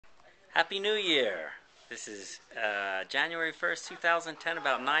Happy New Year! This is January 1st, 2010,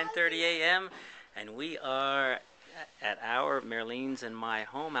 about 9:30 a.m., and we are at our Merlene's and my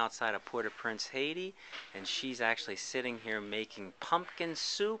home outside of Port-au-Prince, Haiti, and she's actually sitting here making pumpkin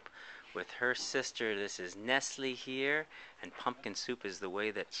soup with her sister. This is Nestle here, and pumpkin soup is the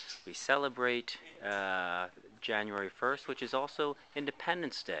way that we celebrate January 1st, which is also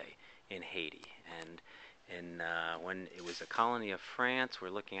Independence Day in Haiti. And when it was a colony of France, we're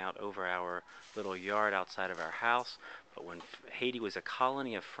looking out over our little yard outside of our house. But when Haiti was a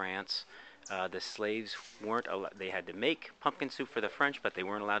colony of France, the slaves weren't allowed. They had to make pumpkin soup for the French, but they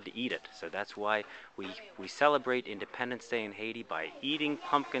weren't allowed to eat it. So that's why we celebrate Independence Day in Haiti by eating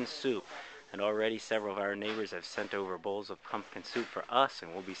pumpkin soup. And already several of our neighbors have sent over bowls of pumpkin soup for us,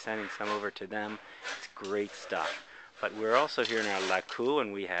 and we'll be sending some over to them. It's great stuff. But we're also here in our laku,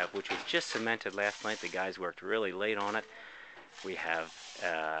 and we have, which was just cemented last night. The guys worked really late on it. We have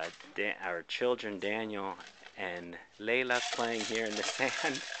our children, Daniel and Layla, playing here in the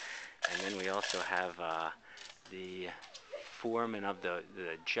sand. And then we also have the foreman of the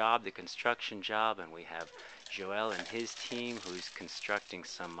job, the construction job, and we have Joel and his team who's constructing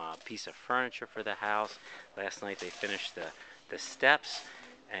some piece of furniture for the house. Last night they finished the steps.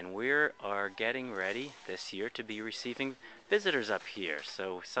 And we are getting ready this year to be receiving visitors up here.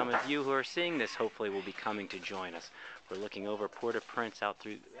 So some of you who are seeing this hopefully will be coming to join us. We're looking over Port-au-Prince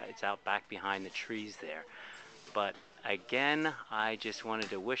it's out back behind the trees there. But again, I just wanted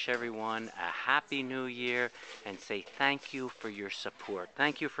to wish everyone a happy new year and say thank you for your support.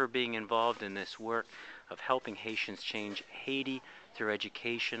 Thank you for being involved in this work of helping Haitians change Haiti through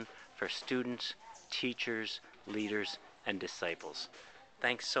education for students, teachers, leaders, and disciples.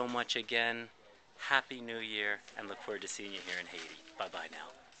 Thanks so much again. Happy New Year, and look forward to seeing you here in Haiti. Bye-bye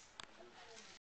now.